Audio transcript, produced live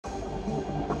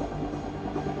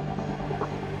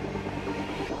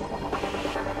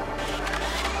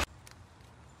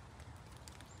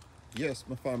Yes,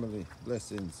 my family,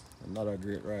 blessings. Another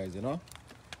great rise, you know?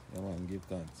 Yeah, man, give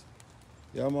thanks.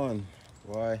 Yeah, man,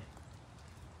 why?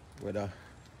 Weather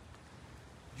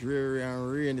dreary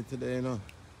and rainy today, you know?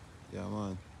 Yeah,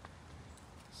 man.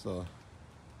 So,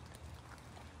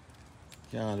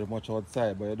 can't do much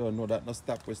outside, but you don't know that no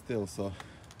stop we still, so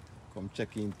come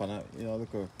check in for,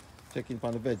 check in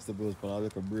for the vegetables for a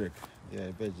little break.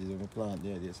 Yeah, veggies in the plant,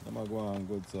 yeah, this. I'm go on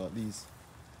good, so at least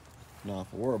not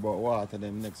have to worry about water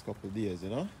them next couple of days, you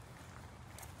know?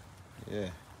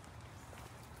 Yeah.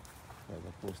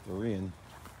 It's supposed to rain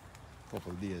a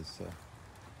couple of days, so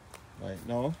right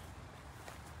now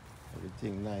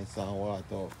everything nice and water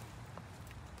out.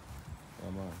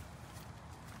 Come on.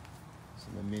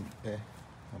 Some mint there,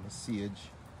 and a sage.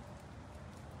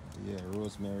 Yeah,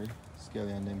 rosemary,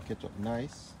 scallion them catch up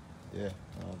nice. Yeah,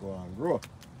 I'll go and grow.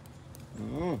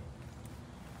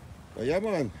 But yeah,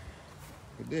 man,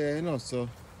 good day, you know, so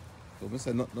I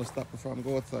said not no stop me from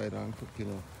go outside and cook, you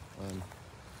know. And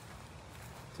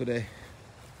today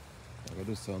I'm gonna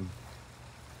do some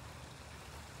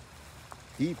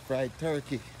deep fried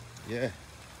turkey. Yeah.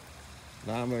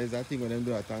 Normally it's that thing when them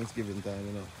do at Thanksgiving time,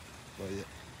 you know. But yeah,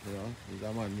 you know, he's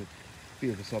a man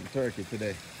feel for some turkey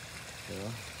today. You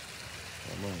know.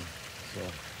 Come on. So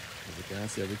as you can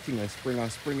see, everything is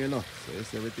spring, you know. So you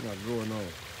see everything is growing now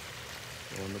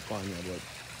on the pan here. But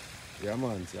yeah,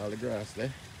 man, see all the grass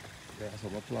there. Grass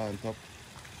on my plant up.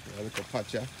 A little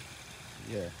patch here.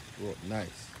 Yeah, grow up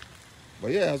nice.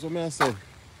 But yeah, as what I said,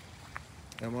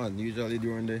 yeah, man, usually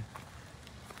during the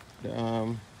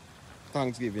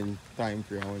Thanksgiving time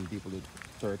frame when people do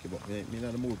turkey, but me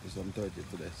not the mood for some turkey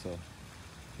today, so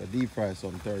I deep fry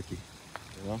some turkey,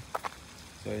 you know.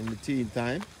 So in the teen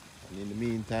time and in the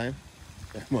meantime,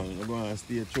 yeah, man, I'm gonna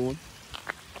stay tuned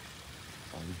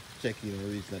and check in when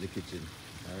we reach the kitchen.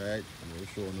 Alright, I'm gonna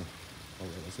show you how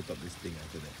we're gonna set up this thing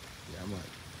today. Yeah, man.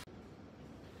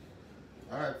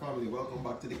 Alright, family, welcome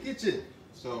back to the kitchen.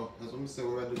 So as I'm saying,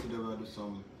 we're gonna do today, we're gonna do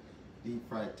some deep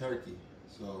fried turkey.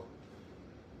 So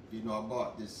you know, I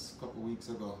bought this a couple weeks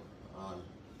ago.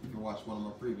 If you watch one of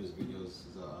my previous videos,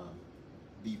 is a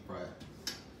deep fry.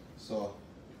 So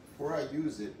before I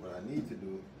use it, what I need to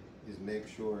do is make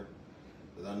sure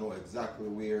that I know exactly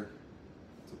where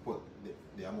to put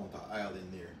the amount of oil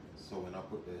in there. So when I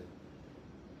put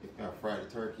if I fry the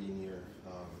turkey in here, I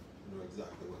know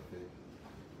exactly what to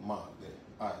mark the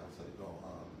oil so they don't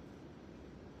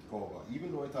go over.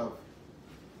 Even though it have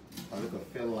a little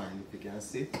fill line, if you can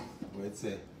see, where it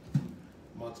say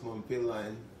maximum fill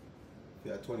line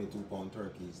for a 22-pound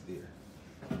turkey is there.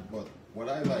 But what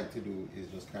I like to do is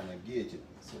just kind of gauge it.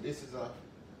 So this is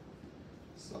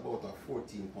it's about a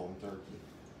 14-pound turkey.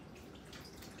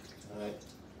 Alright.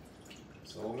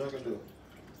 So what we're gonna do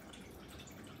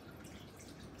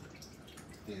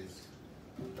is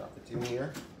drop it in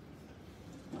here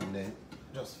and then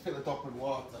just fill it up with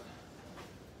water.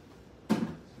 So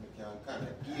we can kind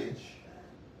of gauge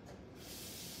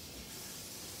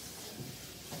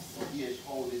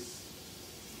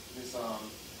how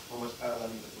how much oil I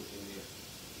need to put in there.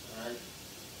 Alright?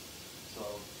 So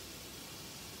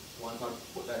once I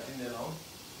put that in there now,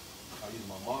 I'll use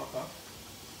my marker.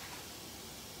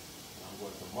 I'm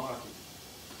going to mark it.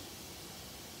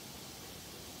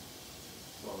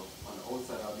 So on the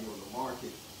outside I'll be able to mark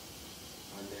it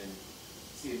and then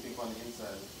same thing on the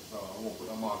inside. So I won't put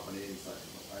a mark on the inside,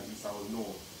 but at least I will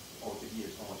know how to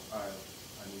gauge how much oil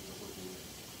I need to put in there.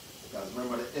 Because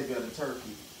remember, the heavier the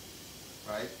turkey,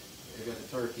 right? The heavier the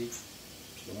turkey,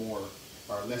 the more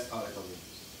or less oil it will use.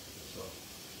 So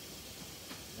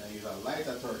I use a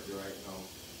lighter turkey right now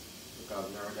because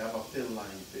we already have a fill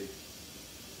line for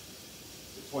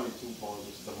the 22 pounds,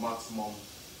 which is the maximum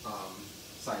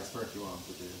size turkey I want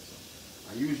to put in. So,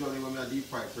 and usually when I deep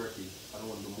fry turkey, I don't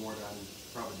want to do more than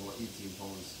probably about 18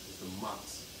 pounds is the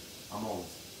max amount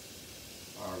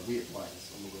or weight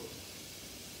wise on the road.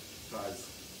 Because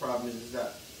problem is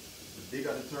that the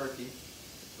bigger the turkey,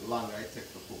 the longer it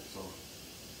takes to cook. So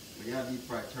when you have deep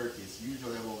fried turkeys,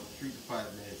 usually about 3 to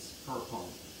 5 minutes per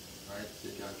pound, right? So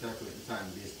you can calculate the time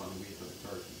based on the weight of the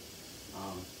turkey.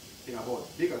 The thing about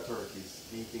bigger turkeys,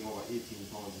 anything over 18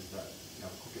 pounds, is that you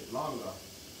have to cook it longer,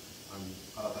 and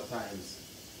a lot of times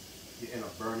you end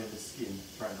up burning the skin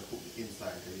trying to cook the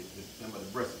inside. Remember, the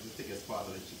breast is the thickest part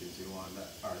of the chicken, so you want that,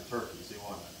 or the turkey, so you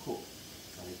want that cooked.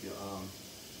 And if you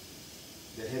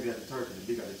the heavier the turkey, the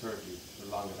bigger the turkey, the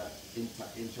longer that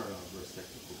internal breast takes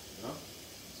to cook, you know?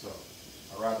 So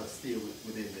I'd rather stay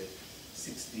within the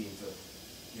 16 to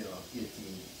 18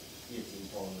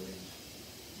 pound range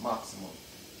maximum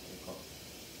when it comes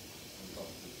to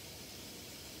it.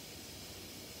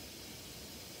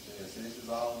 So yeah, so this is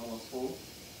almost full.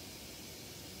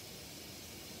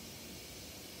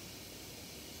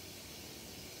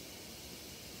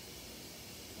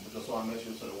 just want to make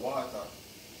sure so the water,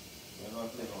 you know,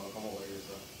 thing want to come over here.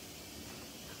 So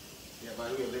yeah, by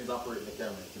the way, Lynn's operating the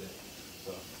camera today.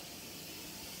 So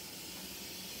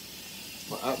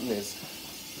what happens is,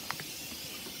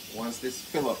 once this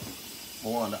fill up, I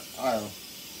want the oil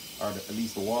or at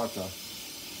least the water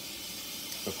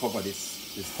to cover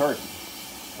this turkey,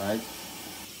 right?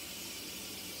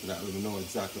 So that we know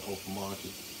exactly how to mark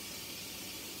it.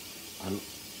 And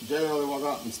generally what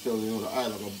happens still, you know, the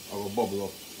oil will bubble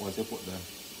up once you put the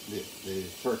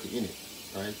turkey in it,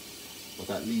 right? But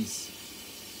at least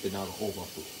it not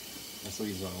overflow. That's the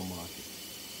reason I'm mark it.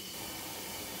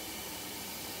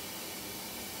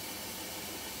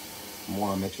 I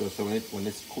want to make sure so when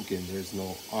it's cooking, there's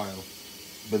no oil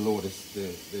below the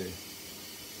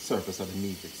surface of the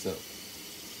meat itself.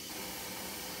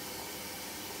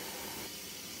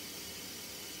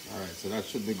 Alright, so that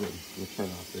should be good. We'll turn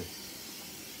off this.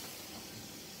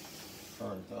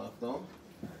 Turn it off now.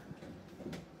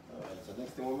 Alright, so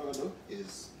next thing we're going to do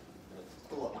is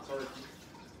pull up the turkey.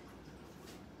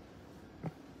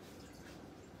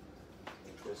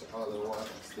 Make sure all the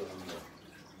water is still in there.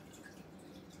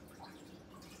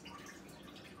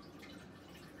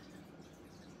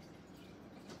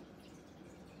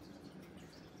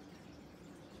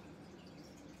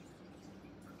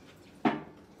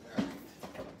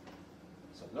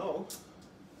 Now,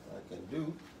 what I can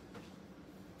do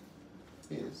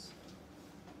is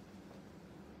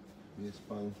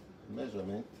find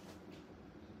measurement.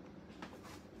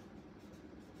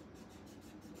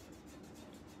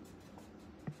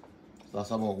 So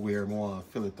that's about where I want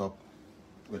to fill it up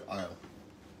with oil.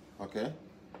 Okay?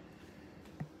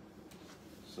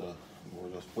 So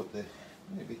we'll just put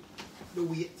maybe the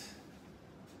weight.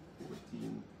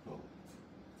 14 pounds.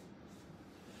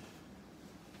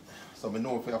 So I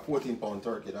know for a 14-pound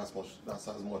turkey, that's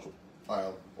as much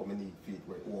oil what we need feed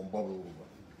where it won't bubble over.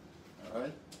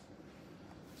 Alright?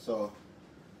 So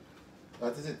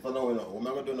that is it for now. What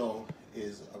I'm going to do now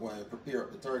is I'm going to prepare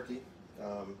up the turkey,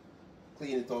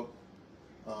 clean it up,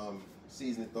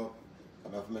 season it up.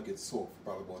 I'm going to make it soak for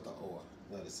probably about an hour,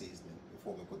 not the seasoning,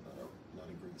 before we put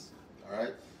another grease.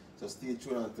 Alright? So stay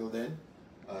tuned until then,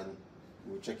 and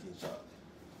we'll check in shortly.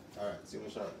 Alright, see you in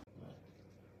a short.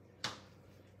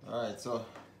 Alright, so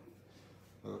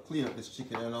we'll clean up this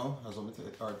chicken here now,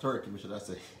 or turkey, should I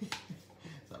say.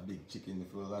 It's a big chicken,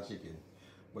 if you love chicken.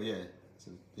 But yeah,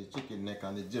 so the chicken neck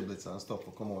and the giblets and stuff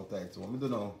will come out tight. So what I do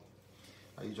now,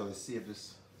 I usually give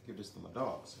this to my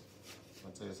dogs. I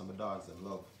tell you, some of the dogs that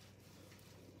love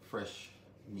fresh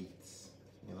meats,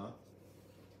 you know.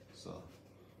 So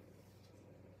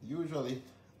usually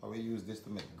I will use this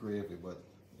to make gravy, but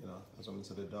you know, that's what I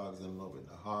say the dogs in love with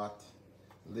the heart,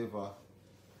 liver,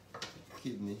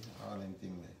 kidney, all them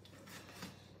things there.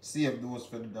 Save those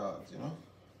for the dogs, you know.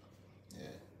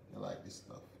 Yeah, they like this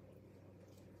stuff.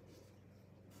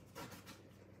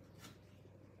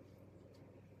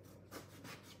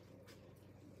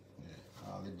 Yeah,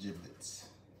 all the giblets.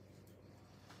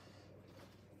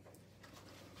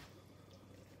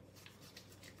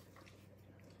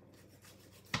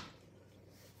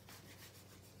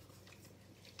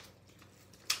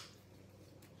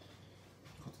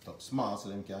 Cut it up small so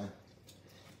them can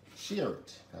share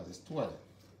it, because it's 12.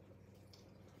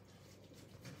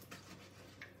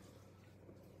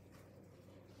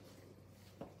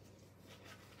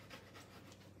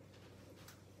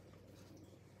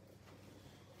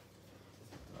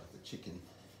 That's the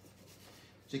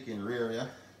chicken rear, yeah.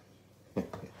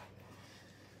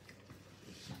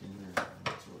 Chicken rear.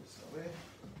 Let's throw this away.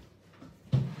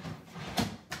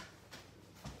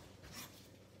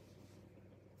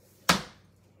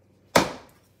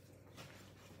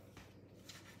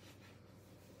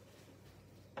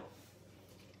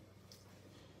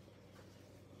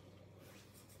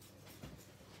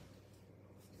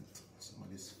 Some of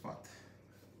this fat.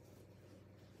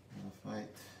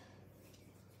 Fight.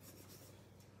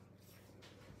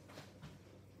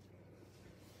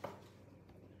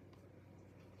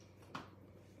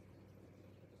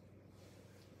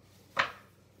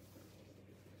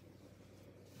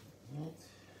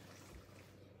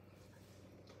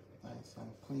 Nice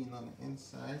and clean on the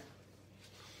inside.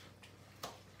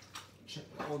 Check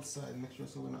the outside, make sure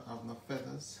so we don't have no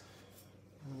feathers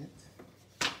on it.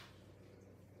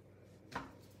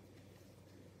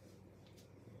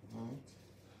 Right.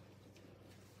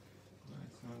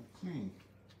 Nice and clean.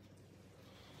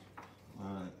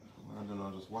 Alright, I don't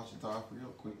know, just wash it off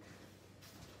real quick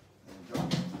and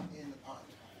drop it in the pot.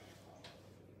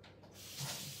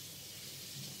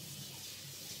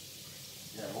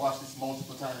 Yeah, wash this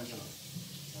multiple times, you know.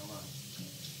 Come on.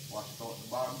 Wash it out the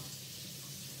bottom.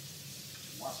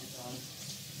 Wash it on.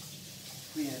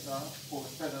 clean it off, pull the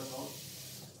feathers out,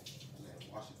 and then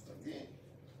wash it again.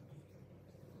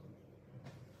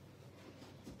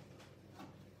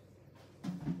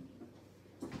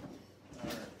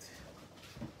 Alright.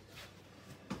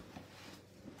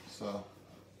 So,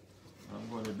 what I'm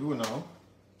going to do now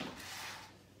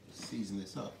is season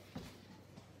this up.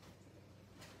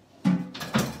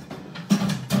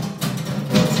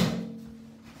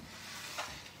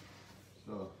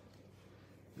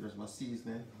 Here's my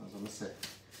seasoning. As I'm say,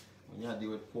 when you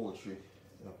deal with poultry,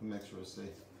 you have to make sure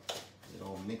you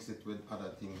don't mix it with other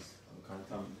things and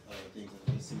contaminate other things.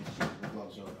 And you see me change the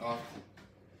gloves very often.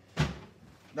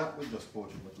 Not with just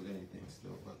poultry, but with anything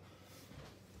still. But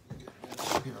get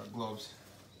a pair of gloves.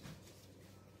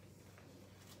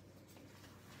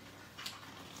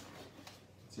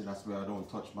 See, that's where I don't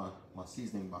touch my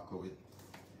seasoning back with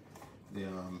the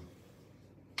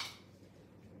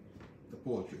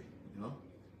poultry, you know.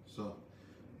 So,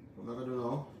 what I'm going to do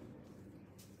now,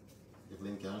 if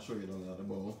Lynn can show you down there the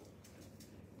bowl,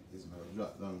 is I'm going to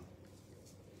drop down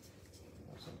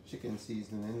some chicken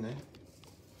seasoning in there.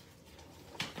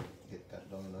 Get that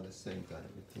down at the center and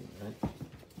everything, right?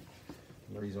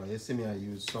 And the reason why you see me I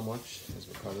use so much is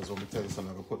because as I'm going to tell you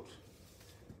something I'm going to put.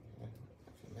 Okay?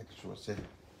 Make sure say,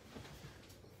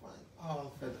 find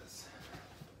all feathers.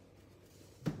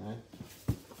 Right?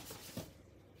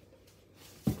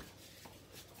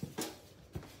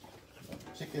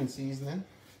 Chicken seasoning,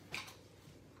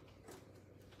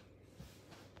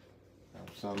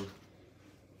 have some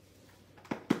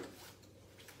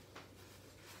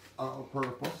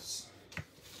all-purpose,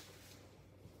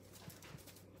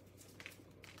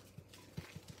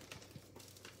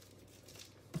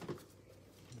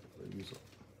 we'll use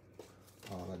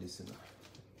all of this in there.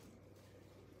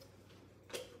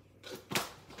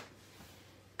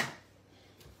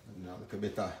 And now look a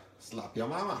bit of slap your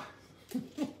mama.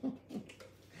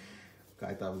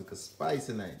 It have like a spice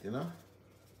in it, you know?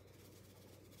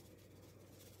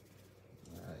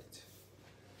 Alright.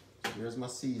 So here's my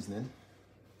seasoning.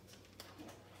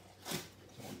 So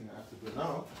one thing I have to do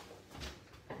now,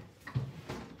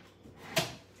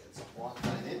 get some water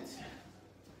in it.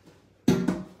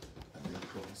 And then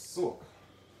put a soak.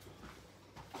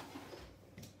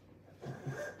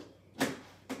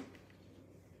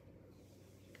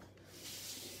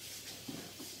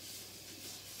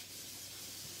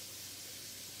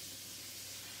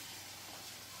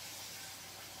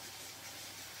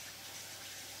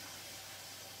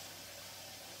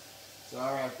 So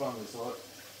alright family, so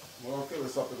I'm going to fill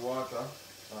this up with water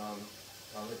and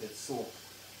let it soak.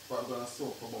 Probably going to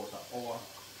soak for about an hour,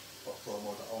 up to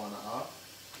about an hour and a half.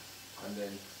 And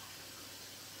then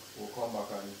we'll come back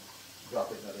and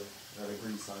drop it in the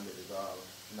grease and get it all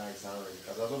nice and ready.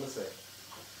 Because as I'm going to say,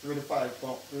 35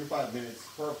 minutes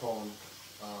per pound,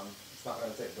 it's not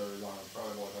going to take very long,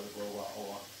 probably about an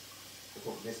hour to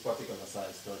cook this particular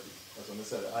size 30. As I'm going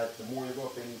to say, the more you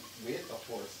go up in weight, of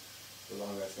course, the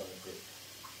longer it's going to take,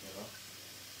 you know.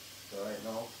 So right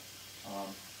now,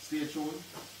 stay tuned,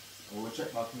 and we'll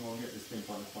check back and we'll get this thing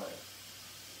on the fire.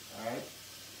 Alright?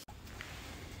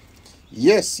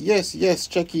 Yes,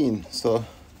 check in. So,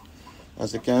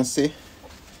 as you can see,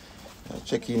 I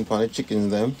check in for the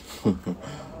chickens them.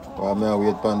 While I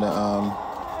wait for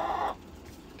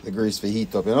the grease to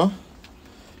heat up, you know.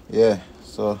 Yeah,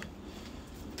 so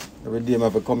every day I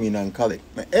have to come in and collect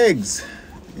my eggs,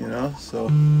 you know, so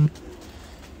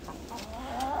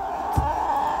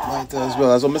might as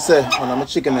well. As I say, one of my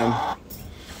chicken them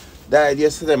died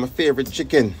yesterday, my favorite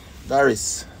chicken,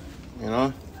 Doris, you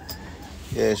know.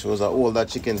 Yeah, she was an older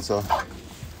chicken, so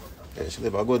yeah, she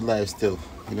live a good life still.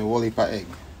 Give me a whole heap of egg,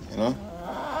 you know.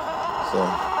 So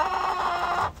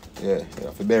yeah, I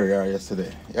have to bury her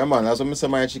yesterday. Yeah man, as I say,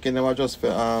 my chicken them are just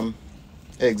for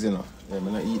eggs, you know. Yeah,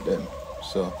 I'm not eat them.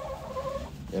 So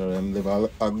you know, them live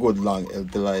a good long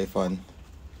healthy life, and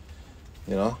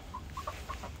you know,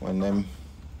 when them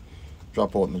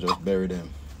drop out, I just bury them.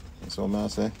 That's what I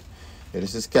say. Yeah,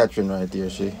 this is Catherine right here.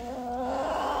 She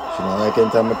don't like any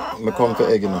time I come for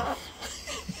egg, you know.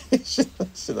 she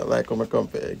don't like when I come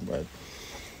for egg, man.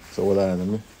 So hold on, let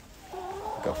me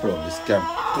put up this camera.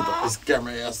 Put up this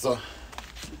camera here so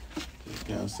you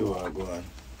can see what I go on.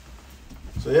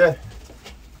 So yeah.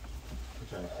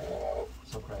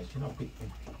 So Christ, you know, pick me.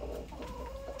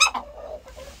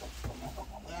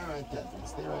 Alright, Catherine,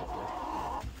 stay right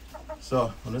there.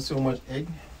 So, let's see how much egg.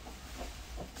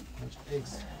 How much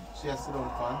eggs she has to sit on the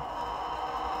pan.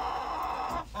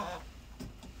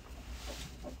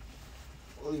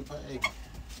 Whole heap of egg.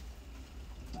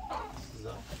 This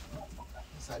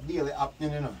is a daily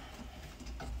happening, you know.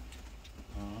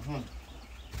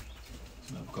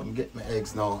 So, come get my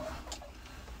eggs now.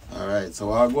 Alright,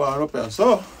 so I'll go on up here.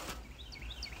 So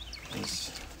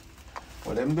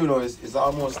what them do now is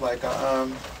almost like a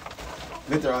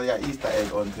literally an Easter egg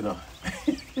hunt, you know.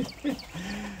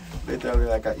 Literally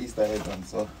like an Easter egg hunt.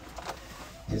 So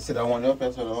you see that one up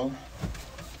here, so now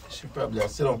she probably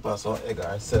sit down past some egg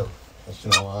herself. But she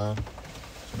don't want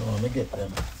me get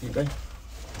them. See there?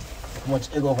 How much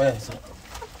egg over here, so.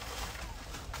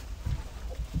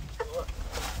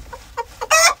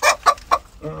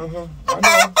 I know.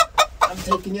 I'm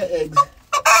taking your eggs.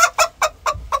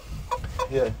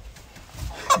 Yeah.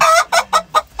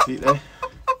 See there?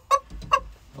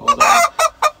 Hold on.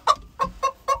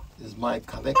 This is my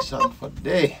collection for the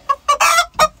day.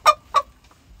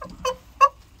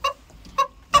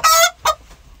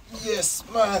 Yes,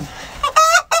 man.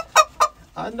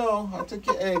 I know. I took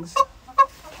your eggs.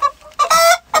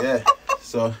 Yeah.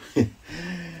 So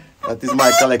that is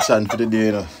my collection for the day,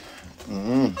 you know.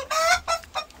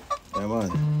 Yeah,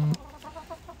 man.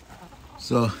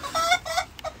 So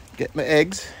get my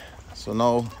eggs. So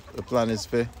now the plan is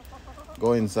to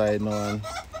go inside now and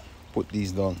put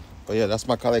these down. But yeah, that's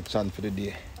my collection for the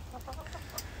day.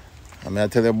 I mean, I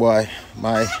tell you, boy,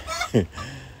 my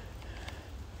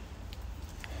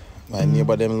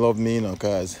neighbor them love me, you know,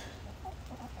 cause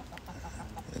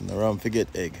in the room forget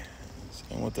egg.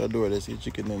 So what I do, they see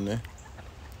chicken in there.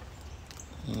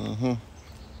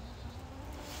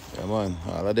 Yeah, man,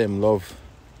 all of them love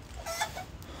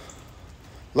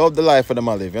the life of them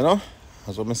I live, you know.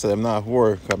 That's what I say. I'm not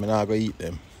work, I'm not going to eat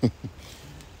them.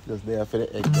 Just there for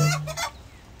the egg then.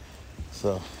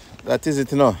 So that is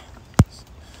it, you know.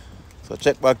 So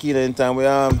check back in anytime we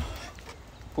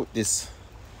put this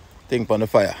thing on the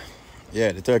fire.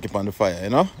 Yeah, the turkey on the fire, you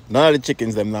know. None of the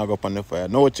chickens them now go up on the fire.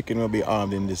 No chicken will be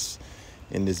armed in this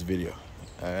video.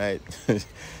 Alright.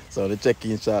 So the check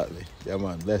in shortly. Yeah,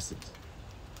 man, bless it.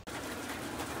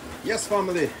 Yes,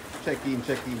 family. Check in.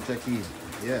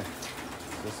 Yeah.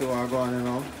 So what I'm going on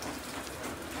now.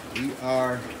 We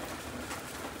are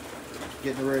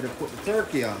getting ready to put the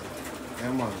turkey on.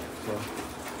 Yeah, man. So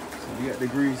we got the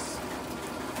grease.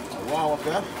 Wow, up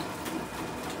there.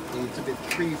 It's a bit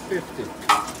 350.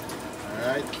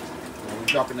 Alright. Now we're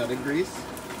dropping out the grease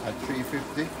at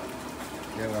 350.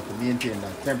 Yeah, we have to maintain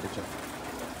that temperature.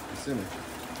 You see me?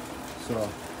 So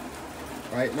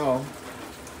right now,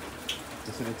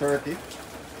 you see the turkey. You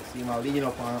see my lean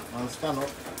up and stand up.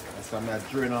 That's why I'm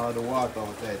drawing all the water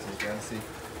out there, so you can see.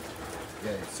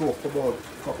 Yeah, it soaked about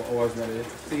a couple hours in the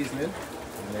seasoning.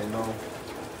 And then now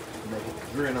make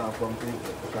it drain off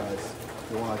completely because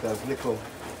you want as little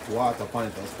water upon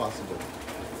it as possible.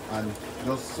 And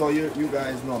just so you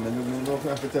guys know, I mean, don't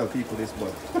have to tell people this,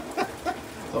 but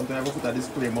sometimes I put a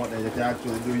disclaimer out there, you can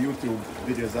actually do YouTube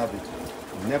videos of it.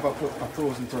 Never put a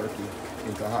frozen turkey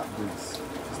into hot grease.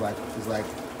 It's like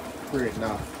creating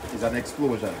it's an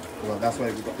explosion. Well, that's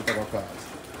why we got the cover cars.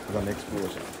 It's an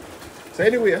explosion. So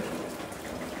anyway,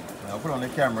 I'll put on the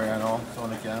camera, you know, so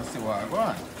they can see what I'm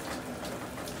going.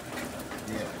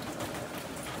 Yeah.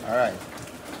 Alright.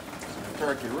 So the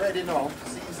turkey ready now,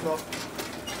 seasoned up.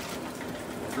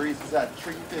 The grease is at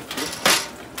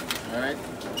 350. Alright.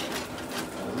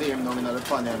 I'll lay him down in the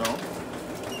pan here now.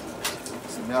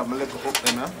 So I have my little hook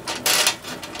there now.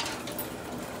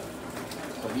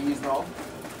 So these now,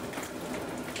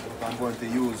 I'm going to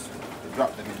use to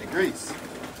drop them in the grease.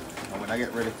 And when I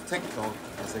get ready to take it out,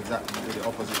 that's exactly the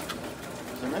opposite.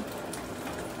 See me?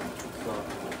 So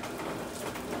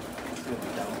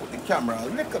put the camera a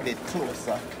little bit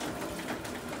closer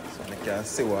so they can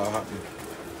see what happened.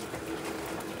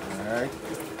 Alright.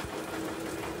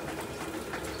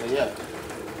 So yeah,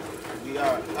 we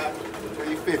are at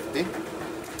 350.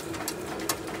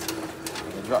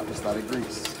 And drop this out of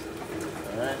grease.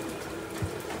 Alright.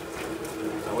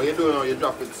 Now what you do now, you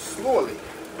drop it slowly.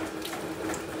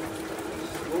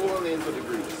 Slowly into the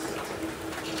grease.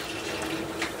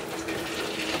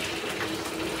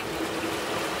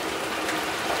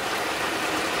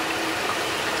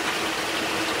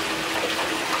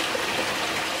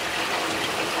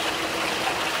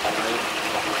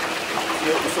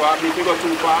 So if you go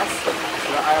too fast,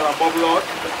 the oil will bubble out.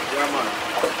 Yeah, man.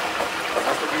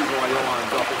 That's the reason why you want to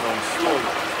drop it down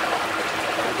slowly.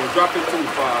 If you drop it too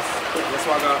fast, that's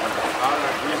why all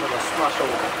that grease will smash out.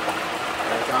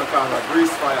 And it can cause a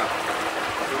grease fire.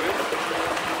 See it?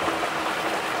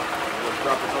 Just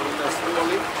drop it down in there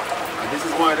slowly. And this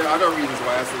is one of the other reasons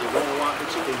why I say you don't want the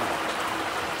chicken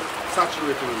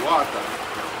saturated with water.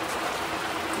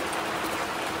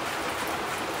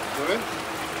 See it?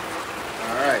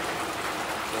 Alright,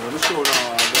 so let me show you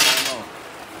now what's going on.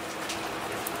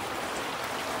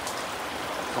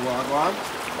 Come on, go on.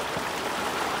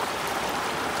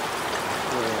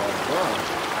 Wow.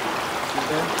 See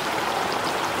there?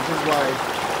 This is why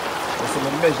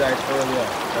I measured it earlier,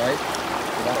 right?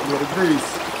 So that way the grease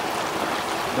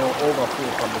don't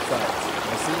overflow from the sides.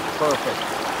 You see? Perfect.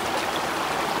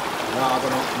 Now I'm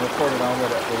gonna pour it on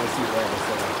with it. We'll see right now.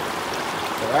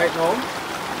 So right now,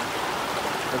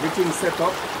 everything's set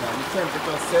up. Now the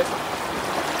temperature set.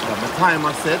 Now the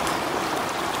timer set.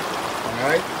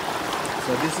 Alright.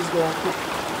 So this is going to cook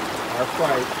our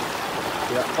fry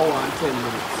for an hour and 10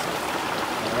 minutes.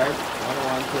 Alright? 1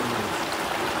 hour and 10 minutes.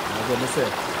 As I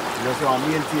said, you just want to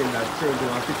maintain that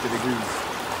 350 degrees.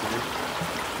 Okay?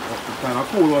 It's kind of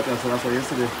cool water, so that's why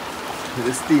yesterday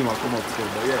the steam will come up still.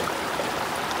 But yeah.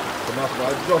 So now to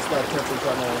adjust that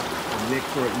temperature now and make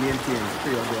sure it maintains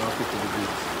 350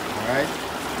 degrees. Alright?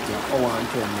 For an hour and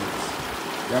 10 minutes.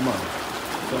 Yeah man.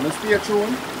 So let's stay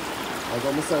tuned. As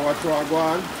I'm saying, watch how I go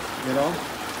on, you know.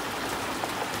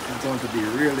 It's going to be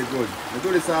really good. We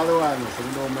do this all the while, so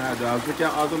we know my dogs. As you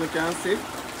can see,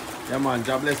 yeah man,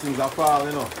 job blessings are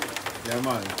falling, you know. Yeah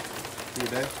man. See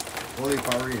there? Only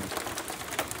for rain.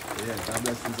 Yeah, job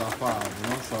blessings are falling, you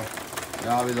know. So you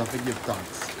always have to give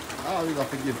thanks. I always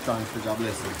have to give thanks for job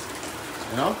blessings.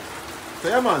 You know? So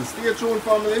yeah man, stay tuned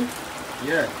family.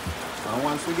 Yeah. And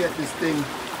once we get this thing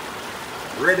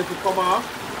ready to come off,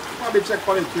 probably check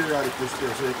for the periodically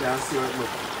still so you can see how it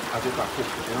looks as it cook it,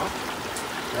 you know?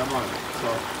 Yeah man. So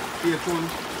stay tuned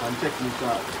and check in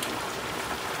short.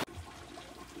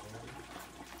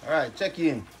 Alright, check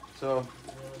in. So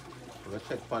we'll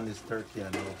check on this turkey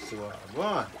and we'll see what I'm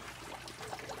going.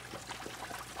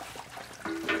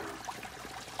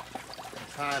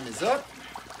 Time is up.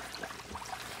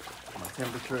 My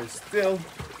temperature is still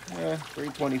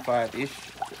 325-ish.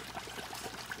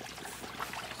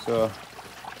 So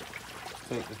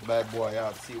take this bad boy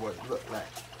out, see what it looks like.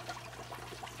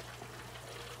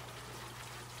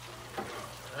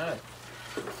 Alright.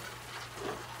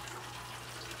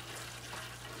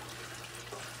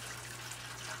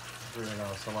 Bringing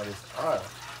out some of this oil.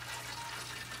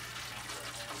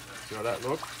 See how that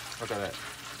looks? Look at that.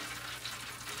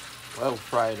 Well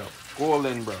fried up,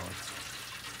 golden brown.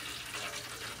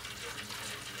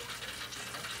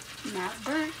 Not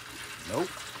burnt. Nope.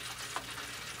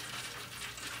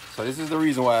 So this is the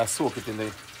reason why I soak it in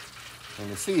the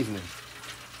seasoning.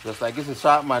 Just like it's a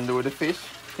sharp man do with the fish.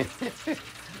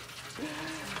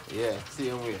 Yeah,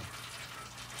 same way.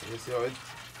 You see how it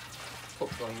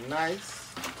cooks on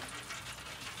nice.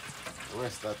 The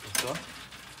rest of the stuff.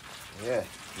 Yeah,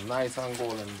 nice and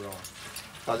golden brown.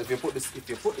 Because if you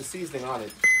put the seasoning on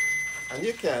it, and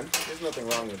you can, there's nothing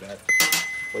wrong with that.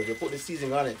 But if you put the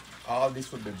seasoning on it, all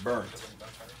this would be burnt.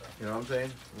 You know what I'm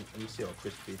saying? Let me see how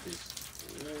crispy it is.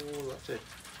 Ooh, that's it.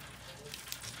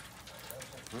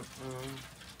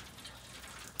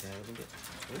 Yeah, let me get.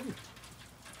 Ooh.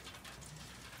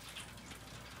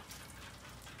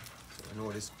 So I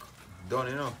know this is done,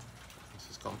 you know. This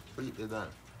is completely done.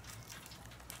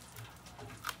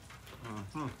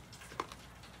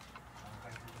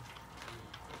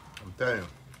 I'm telling you.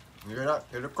 You hear that?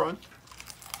 Hear the crunch?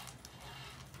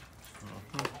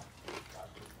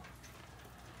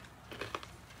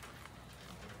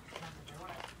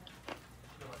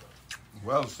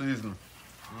 Well seasoned.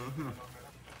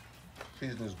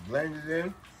 Season is blended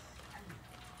in.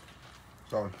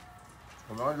 So,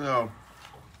 I'm not gonna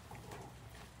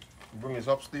bring this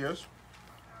upstairs,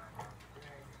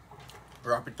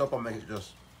 wrap it up and make it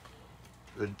just,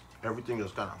 everything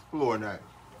just kind of flow in that,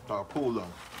 start cool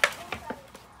down.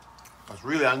 That's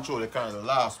really the kind of the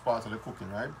last part of the cooking,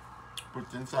 right? Put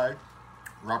it inside,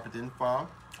 wrap it in foil,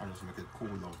 and just make it cool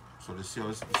down. So you see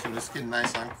the skin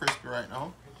nice and crispy right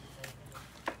now?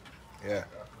 Yeah.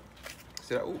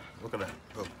 See that? Ooh, look at that.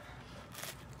 Look.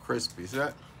 Crispy, see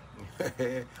that?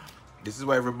 This is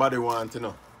what everybody wants to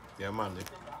know. Yeah, man.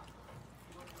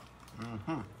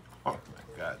 Oh my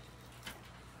God.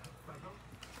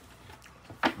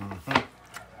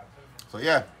 So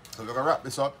yeah, so we're gonna wrap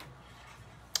this up,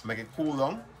 make it cool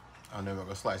down, and then we're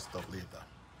gonna slice it up later.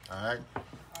 Alright?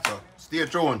 So stay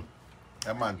tuned.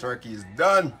 Yeah man, turkey is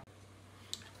done.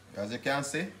 As you can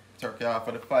see, turkey off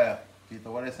of the fire. Peter,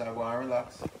 what is I go and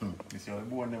relax? You see how the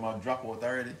bone them have drop out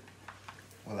already?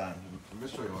 Hold on, let me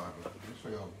show you how good. Let me show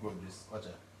you how good this. Watch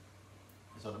it.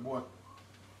 You saw the bone?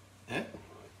 Eh?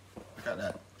 Look at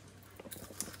that.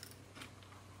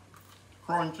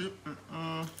 Crunchy.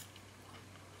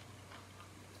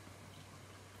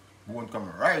 Bone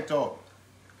coming right out.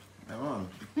 Come on.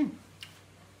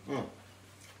 I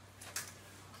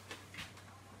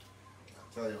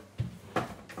tell you.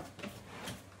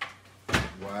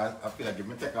 Well, I feel like if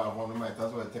I take off one, I might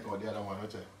as well take out the other one,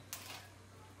 watch it.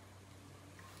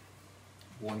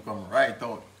 Bone come right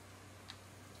out.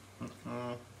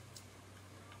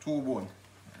 2 bone.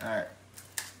 Alright.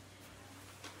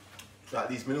 So at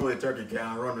least me know the turkey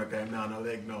can't run like I'm now no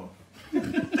leg now.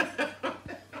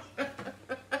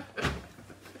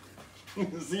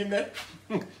 See that?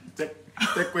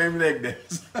 Take away him leg there.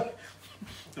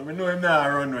 So we know him now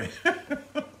run away.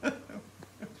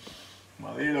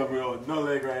 My lead up with no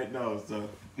leg right now, so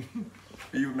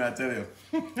you may tell you.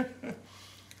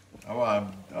 I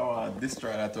want to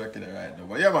destroy that turkey there right now.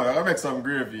 But yeah man, I'm gonna make some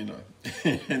gravy, you know,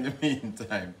 in the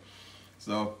meantime.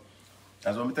 So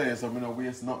as I'm telling you, so we don't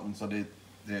waste nothing. So the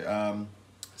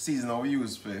seasoning we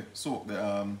use for soak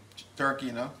the turkey,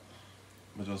 you know,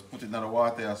 we just put it in the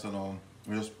water, so now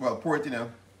we just pour it in there,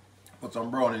 put some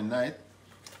brown in the night,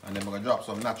 and then we're gonna drop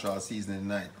some natural seasoning in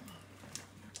the night.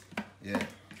 Yeah.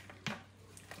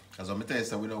 As I'm telling you,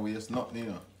 so we don't waste nothing, you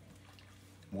know.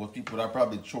 Most people that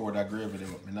probably throw that gravy there,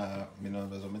 but as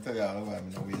I'm telling you all the time,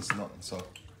 I don't waste nothing. So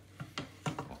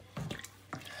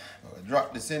we'll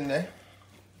drop this in there.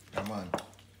 Come on.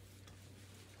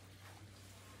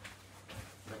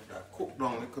 Let that cook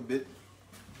down a little bit.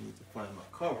 Need to find my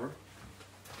cover.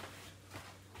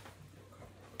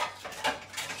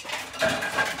 I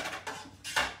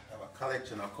have a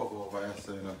collection of cover over here,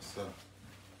 so you know, so.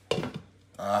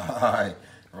 Alright,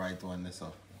 right one this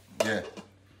up. Yeah.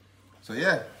 So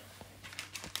yeah.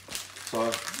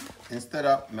 So instead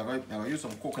of I'm gonna use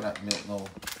some coconut milk now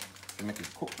to make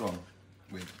it cook down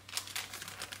with.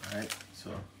 Alright, so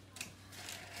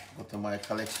go to my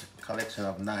collection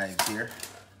of knives here.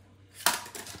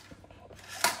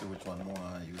 See which one more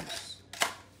I use.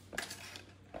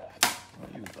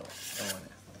 I'll use that one.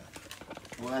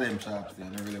 All of them sharps there,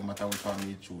 it don't really matter which one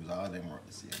you choose, all of them work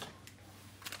the same.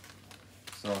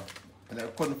 So I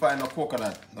couldn't find no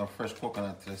coconut, no fresh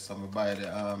coconut today, so I buy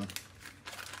the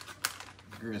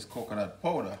Grace coconut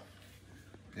powder.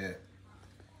 Yeah.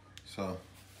 So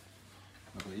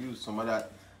I'm gonna use some of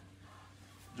that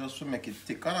just to make it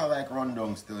thick, kind of like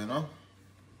rundown still, you know.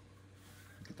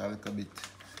 Get a little bit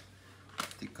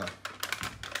thicker.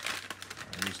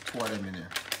 I use 2 of them in here.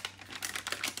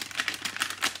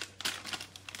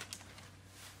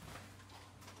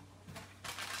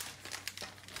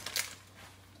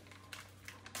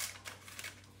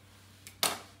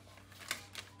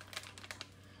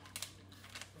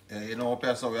 Yeah, you know,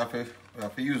 so we have to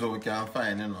use what we can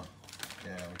find, you know.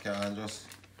 Yeah, we can't just.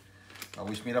 I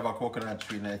wish me have a coconut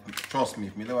tree. Like, trust me,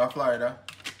 if me live in Florida,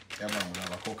 yeah man, we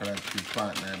have a coconut tree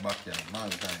plant in the backyard, all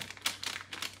the time.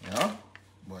 You know?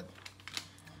 But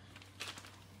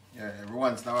yeah, every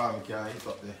once in a while we can hit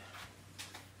up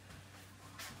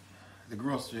the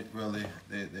grocery, well the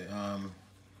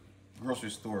grocery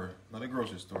store, not the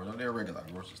grocery store, not the regular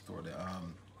grocery store, the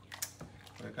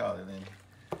what do you call it then?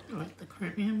 Like the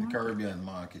Caribbean market? The Caribbean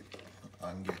market,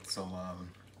 and get some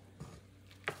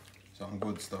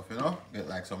good stuff, you know? Get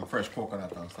like some fresh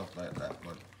coconut and stuff like that,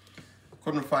 but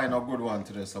couldn't find a good one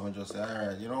today, so I just said,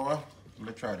 alright, you know what? Let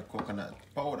me try the coconut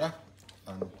powder,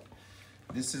 and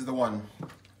this is the one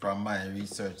from my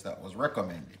research that was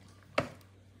recommended.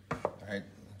 Alright,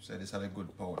 so this had a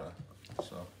good powder,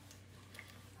 so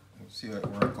let's see how it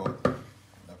works out. I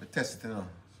have to test it, you know,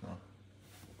 so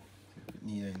see if it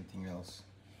needs anything else.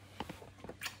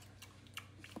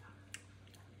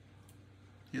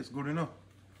 It's good enough.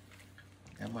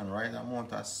 Yeah man, right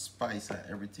amount of spice and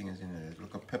everything is in there.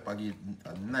 Look, a pepper give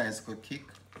a nice good kick.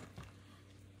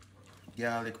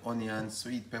 Garlic, onion,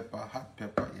 sweet pepper, hot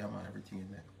pepper, yeah man, everything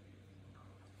in there.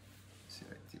 See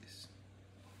like this.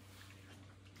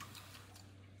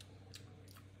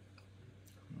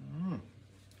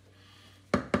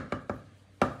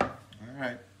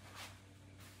 Alright.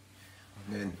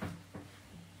 Then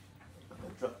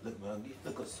drop, look,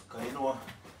 you know,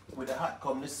 with the hot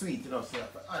come the sweet, you know, so you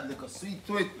have to add a little sweet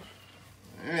to it.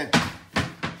 Yeah.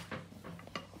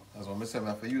 That's what I say, I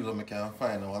have to use what I can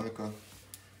find. One little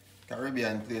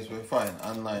Caribbean place where I find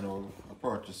online or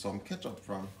purchase some ketchup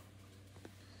from.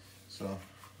 So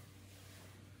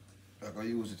I'm gonna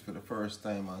use it for the first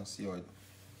time and see how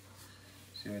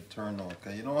it turn out.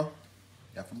 Cause you know,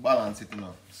 you have to balance it, you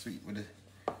know, sweet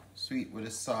with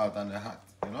the salt and the hot,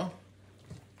 you know.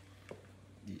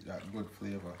 Get that good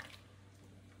flavor.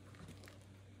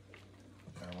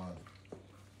 Come on.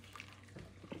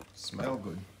 Smell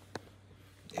good.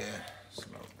 Yeah,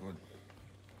 smell good.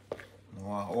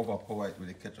 No, I overpower it with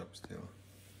the ketchup still.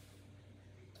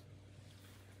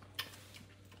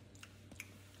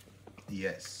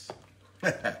 Yes.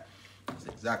 That's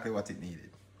exactly what it needed.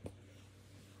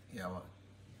 Yeah,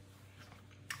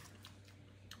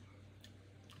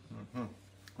 man.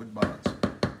 Good balance.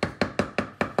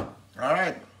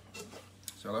 Alright.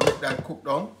 So I'm gonna make that cook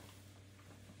down.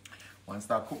 Once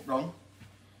that cooked down,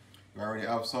 we already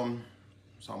have some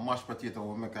mashed potato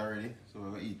we make already. So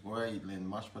we're eating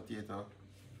mashed potato,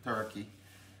 turkey.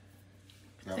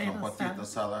 We have some potato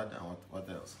salad and what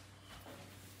else?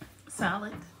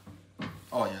 Salad.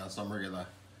 Oh yeah, some regular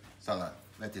salad.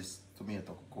 Lettuce,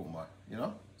 tomato, cucumber, you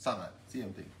know? Salad,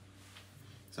 same thing.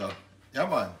 So, yeah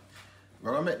man.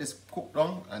 We're gonna make this cook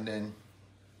down and then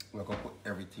we're gonna put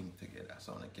everything together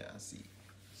so you can see.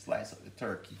 Slice up the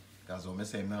turkey. Because when I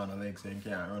say man on the leg so you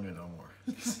can't run it no more.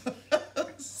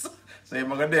 So you're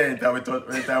gonna do it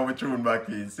anytime we tune back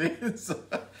in. See? So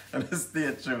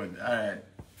stay tuned. Alright.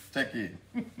 Check in.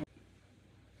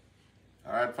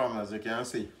 Alright family, as you can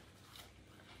see.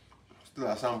 Still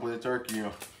a sample of the turkey, you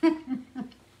know.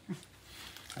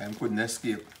 I couldn't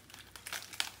escape.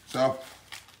 So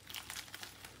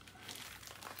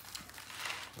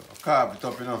carve it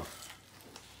up, you know.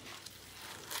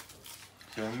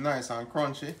 So nice and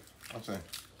crunchy. What's that?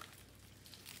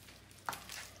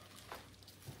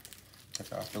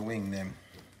 Take off the wing then.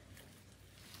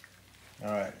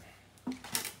 Alright.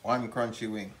 One crunchy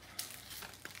wing.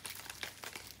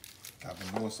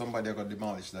 I know somebody got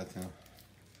demolish that, you know.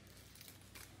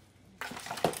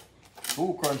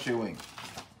 Two crunchy wing.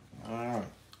 Alright.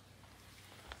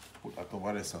 Put that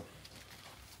over there, so.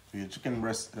 So your chicken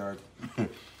breast,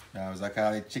 as I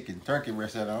call it, turkey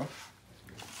breast, you know.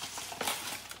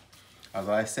 As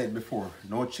I said before,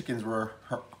 no chickens were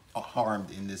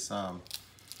harmed in this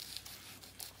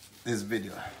this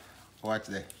video. Watch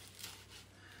that.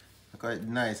 Look how it's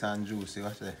nice and juicy.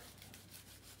 Watch that.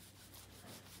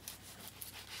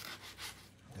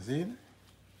 You see it?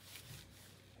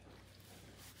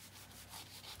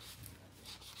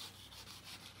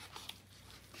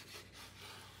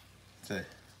 See?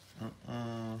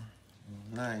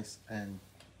 Nice and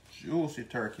juicy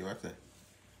turkey. Watch that.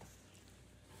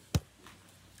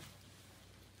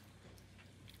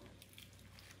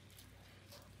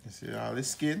 You see all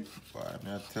this skin? Boy, I'm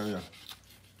gonna tell you.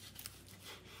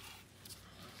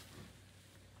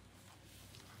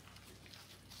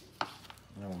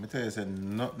 Now, let me tell you, I said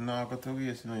nothing I got to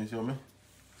waste, you know, you see me?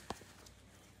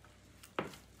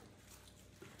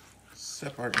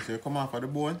 Separate, so you come off of the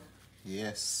bone?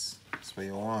 Yes, that's what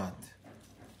you want.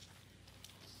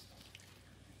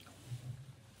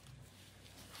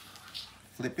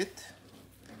 Flip it.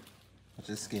 Watch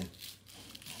the skin.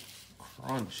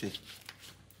 Crunchy.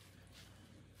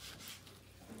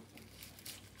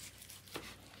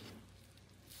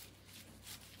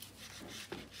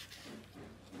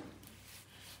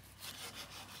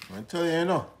 I tell you, you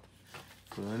know,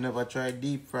 so I never try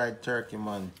deep fried turkey,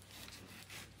 man.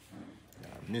 Yeah,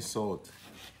 miss out.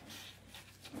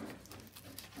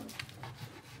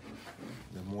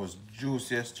 The most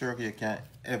juiciest turkey you can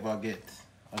ever get.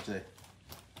 I'll say.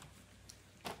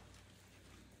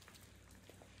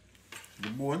 The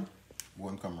bone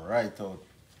come right out.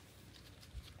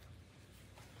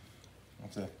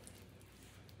 I'll say.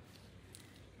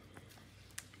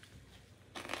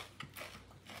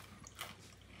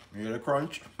 You hear the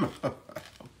crunch? Yeah.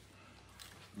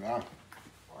 I'm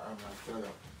gonna tell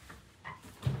you.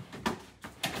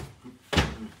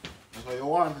 That's how you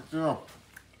want it, you know.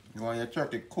 You want your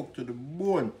turkey cooked to the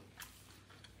bone.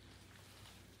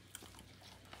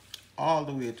 All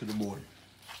the way to the bone.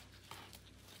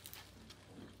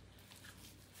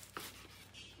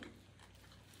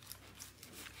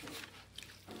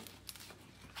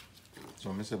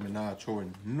 So I said I'm not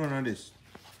throwing none of this.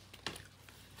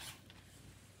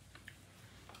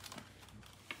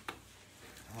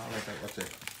 What's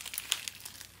it?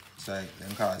 It's like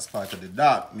them call it part of the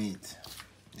dark meat.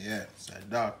 Yeah, it's a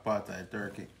dark part of the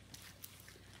turkey.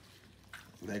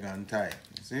 Leg and thigh.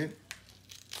 You see it?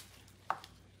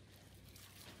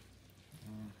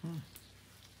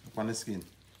 Up on the skin.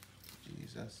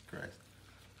 Jesus Christ.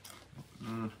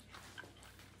 Alright.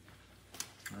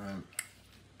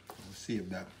 Let's save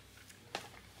that.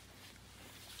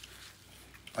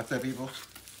 What's that, people?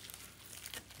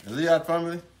 The Leod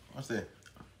family? What's that?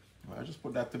 I just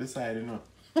put that to the side, you know.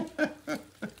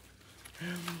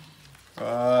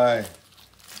 Alright.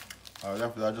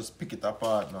 I'll just pick it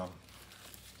apart now.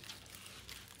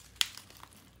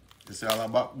 You see all the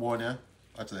backbone, yeah?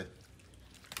 Watch that.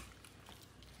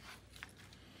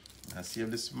 I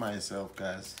save this for myself,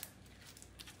 guys.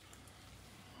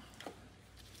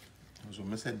 So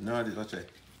I said, no, this, watch it.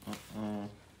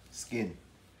 Skin.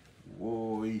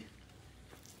 Whoa.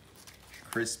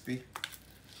 Crispy.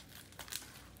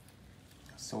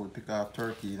 So we pick off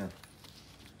turkey, you know.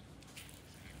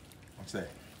 What's that?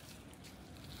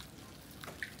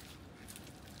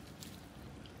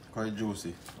 Quite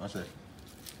juicy. What's that?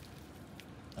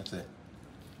 That's it.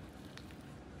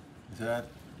 Is that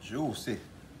juicy?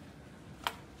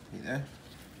 See there?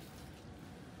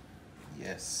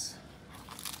 Yes.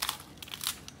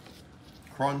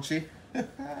 Crunchy.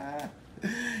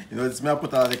 You know, it's me I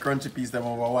put all the crunchy piece them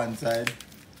over one side.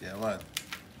 Yeah, what?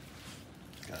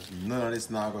 Because none of this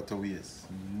now got to waste.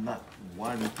 Not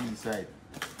one piece side.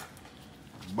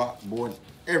 Backbone,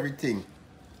 everything.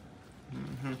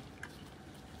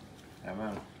 Yeah,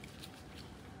 man.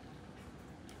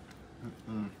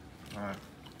 Alright.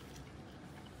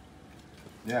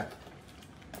 Yeah.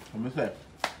 Let me say.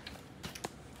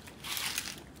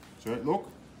 So it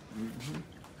look.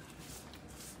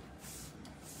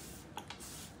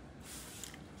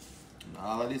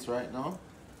 All of this right now.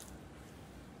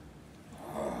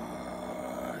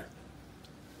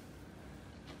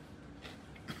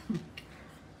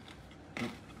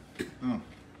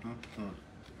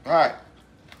 Alright.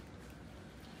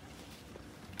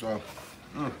 So,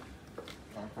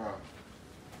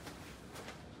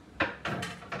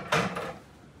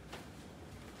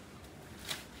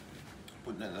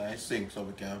 put that nice sink so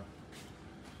we can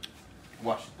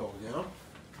wash it out, you know?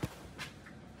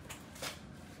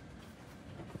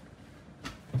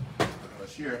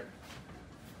 Share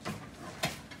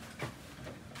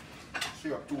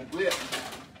up 2 plates.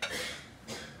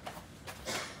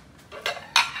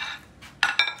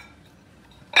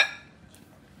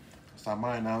 So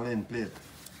mine and Lynn plate.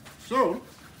 So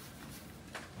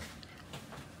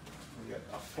we get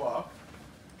a fork.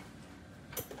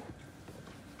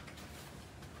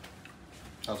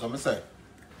 That's what I say.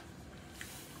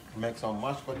 Make some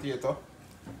mashed potato.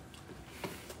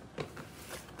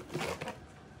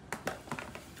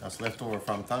 That's left over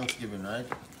from Thanksgiving, right?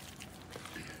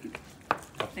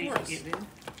 Thanksgiving.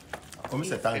 When I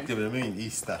say Thanksgiving, I mean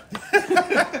Easter.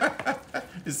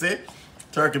 You see?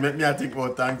 Turkey make me think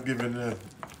about Thanksgiving.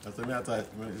 That's what I tell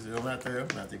you.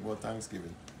 I think about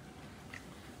Thanksgiving.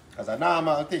 Because a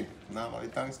normal thing. Normally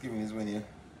Thanksgiving is when you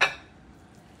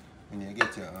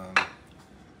get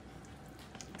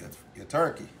your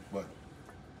turkey. But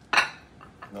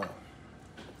no.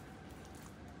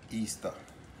 Easter.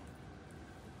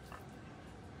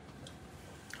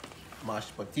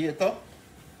 Mashed potato,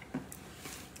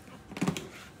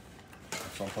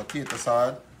 some potato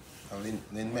salad, and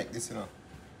then make this, you know,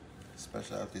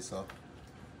 specialty. So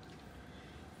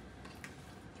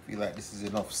feel like this is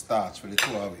enough starch for the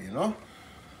two of you, you know.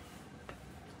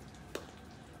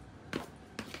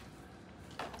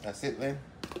 That's it, Lynn.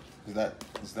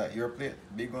 Is that your plate,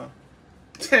 big one?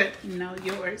 No,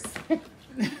 yours.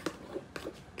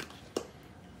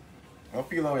 I don't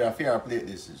feel like I fear I plate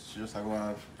this. It's just I go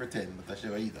and pretend, but I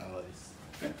should eat all of this.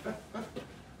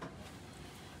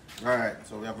 Alright,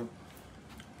 so we have a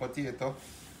potato.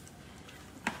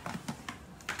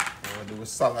 We're gonna do a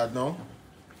salad now.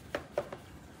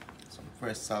 Some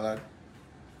fresh salad.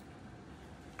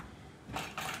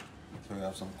 So we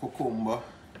have some cucumber,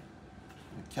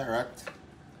 carrot,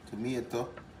 tomato,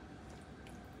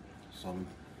 some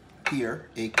pear,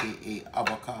 aka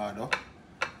avocado.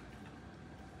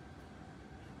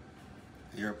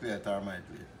 Your plate or my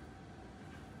plate?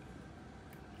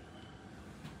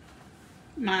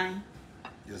 Mine.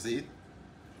 You see it?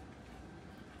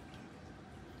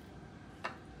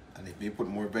 And if you put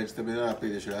more vegetable on a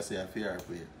plate, you should have said a fair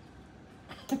plate.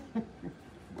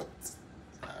 But,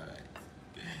 alright.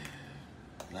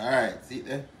 Alright, see it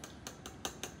there?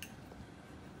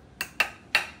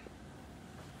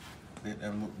 Make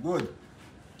them look good.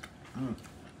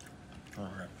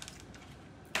 Alright.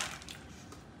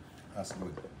 That's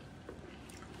good.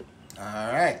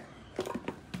 Alright.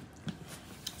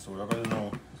 So we're gonna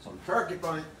know some turkey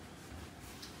on it.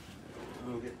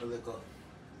 We'll get the liquor.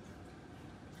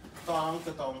 Tong.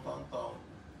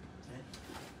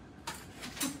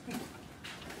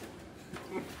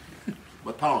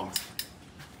 But tongs.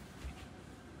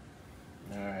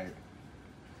 Alright.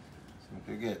 So what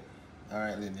you get?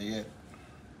 Alright, Lynn, you get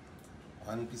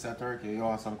one piece of turkey. You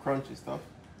want some crunchy stuff?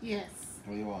 Yes.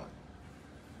 What do you want?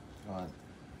 You want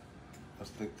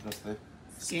just the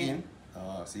skin?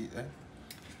 Oh, see there?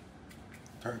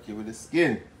 Turkey with the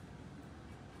skin.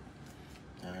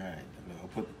 Alright, I'll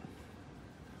put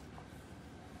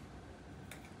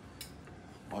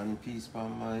one piece by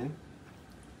mine.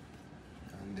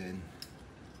 And then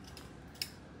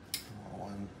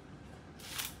one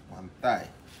thigh.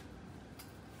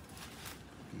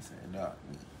 Piece of that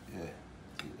meat. Yeah.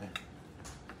 See there?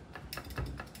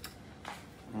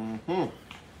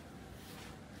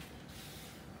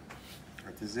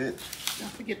 That is it.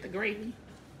 Don't forget the gravy.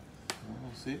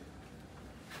 Oh, see?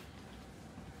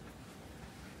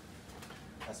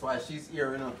 That's why she's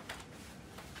here, you know.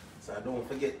 So I don't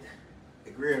forget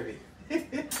the gravy. A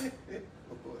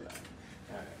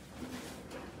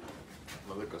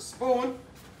little spoon.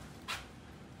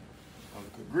 A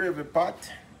little gravy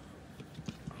pot.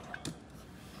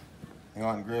 You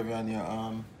want gravy on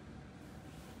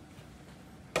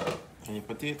your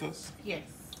potatoes? Yes.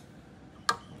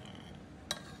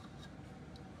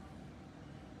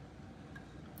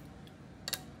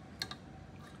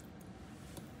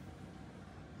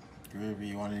 Gravy,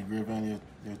 you want any gravy on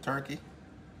your turkey?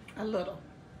 A little.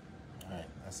 Alright,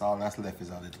 that's all that's left is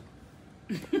a little.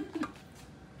 You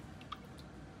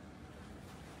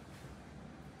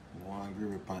want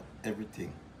gravy upon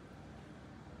everything.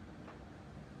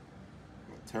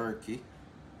 Turkey.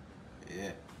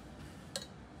 Yeah.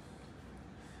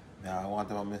 Now I want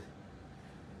them on my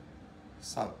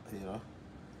salad, you know,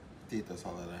 potato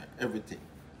salad and everything.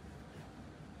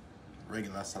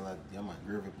 Regular salad, yeah man,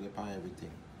 gravy upon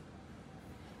everything.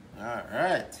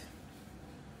 Alright.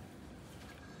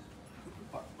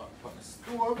 Put the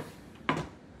stove.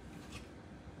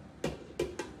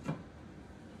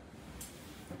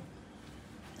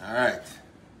 Alright.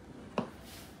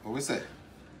 What we say?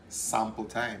 Sample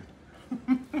time.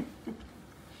 What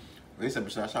you say?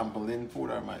 Should I sample in food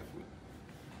or my food?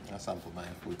 I sample my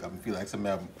food because I feel like some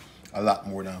have a lot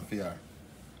more than fear.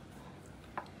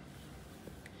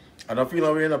 I don't feel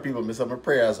like enough people miss my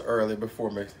prayers early before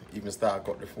me even start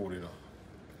cut the food, you know.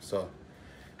 So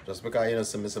just because you know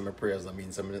some my prayers, I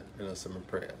mean some my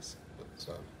prayers.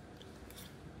 So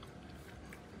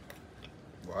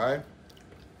why?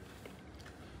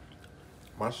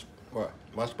 Mashed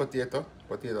potato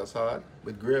salad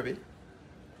with gravy.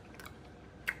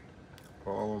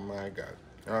 Oh my god.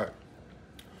 Alright.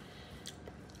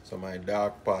 So my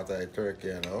dark part of the turkey,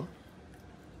 you know.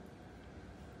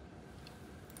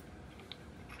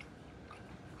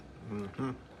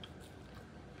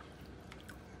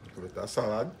 With the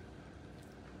salad.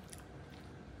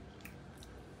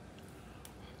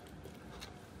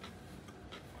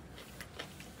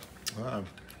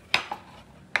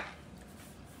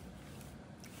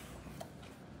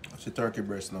 It's the turkey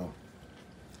breast now.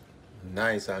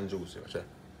 Nice and juicy. Watch it.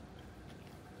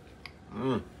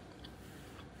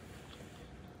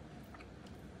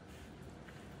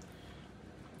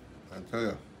 I tell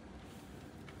you.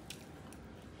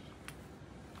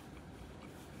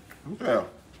 Okay.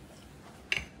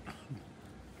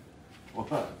 What?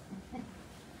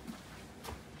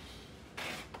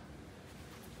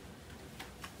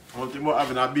 One thing about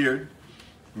having a beard,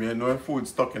 me know food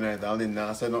stuck in it, I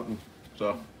didn't say nothing.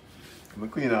 So I'm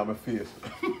clean out my face.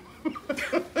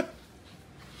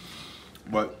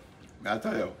 But I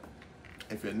tell you,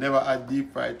 if you never had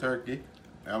deep fried turkey,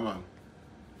 yeah man,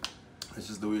 it's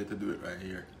just the way to do it right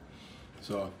here.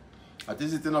 So at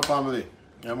least it's in a family.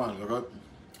 Yeah man, look up,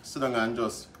 sit down and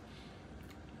just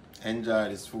enjoy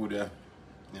this food there,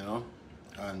 you know,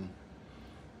 and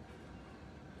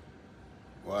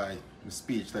why I'm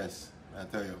speechless. I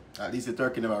tell you, at least the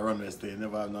turkey never run this day,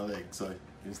 never have no leg, so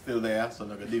he's still there, so I'm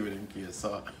not gonna deal with him in case.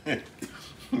 So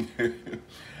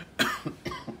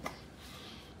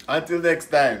until next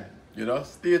time, you know,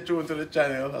 stay tuned to the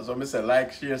channel. As I say,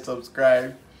 like, share,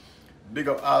 subscribe. Big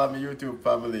up all of my YouTube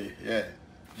family. Yeah,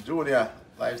 Junior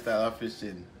Lifestyle of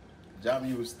Fishing, Jam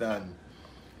Houston,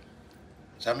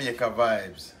 Jamaica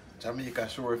Vibes, Jamaica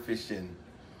Shore Fishing.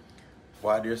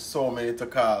 Boy, there's so many to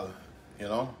call, you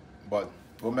know. But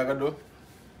what am I gonna do?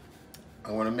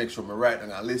 I want to make sure I write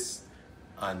on a list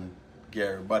and get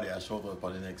everybody a shout out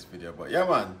for the next video. But yeah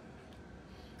man,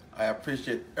 I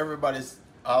appreciate everybody's,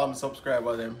 all of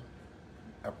subscribers them.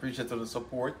 I appreciate the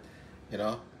support, you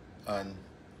know. And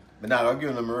I'm not gonna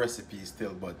give them a recipe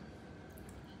still, but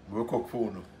we'll cook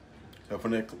food now. So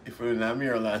if you're in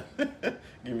Maryland,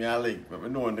 give me a link. But we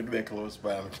know they're close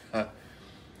by.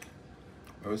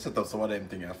 We'll set up some of them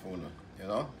things at phone, you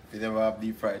know. If you never have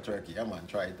deep fried turkey, yeah man,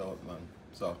 try it out man.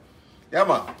 So yeah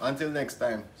man, until next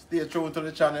time, stay tuned to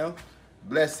the channel.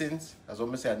 Blessings. As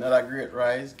I say, another great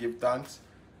rise. Give thanks.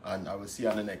 And I will see you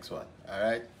on the next one.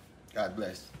 Alright? God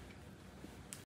bless.